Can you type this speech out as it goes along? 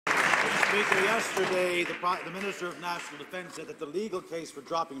Speaker, yesterday the Minister of National Defence said that the legal case for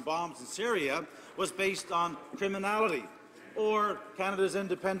dropping bombs in Syria was based on criminality, or Canada's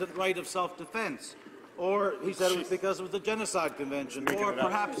independent right of self-defence, or he said it was because it was the Genocide Convention, or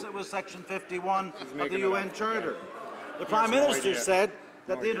perhaps it was Section 51 of the UN Charter. The Prime Minister said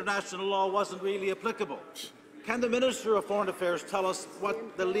that the international law wasn't really applicable. Can the Minister of Foreign Affairs tell us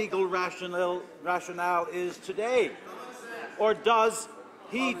what the legal rationale is today? Or does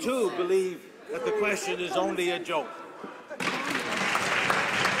he too believe that the question is only a joke? The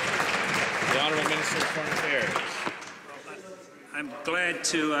Honourable Minister of Foreign Affairs. I'm glad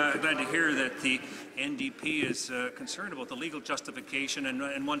to hear that the NDP is concerned about the legal justification,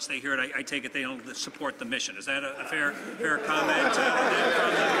 and once they hear it, I take it they'll support the mission. Is that a fair comment?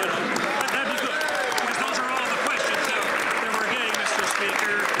 That'd be good, because those are all the questions that we're getting, Mr.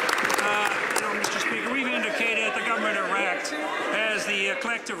 Speaker. Mr. Speaker, we've indicated that the government of Iraq has the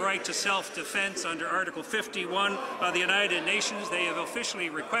collective right to self-defense under Article 51 of the United Nations. They have officially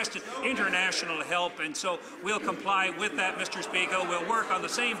requested international help, and so we'll comply with that, Mr. Speaker. We'll work on the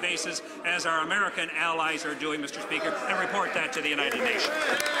same basis as our American allies are doing, Mr. Speaker, and report that to the United Nations.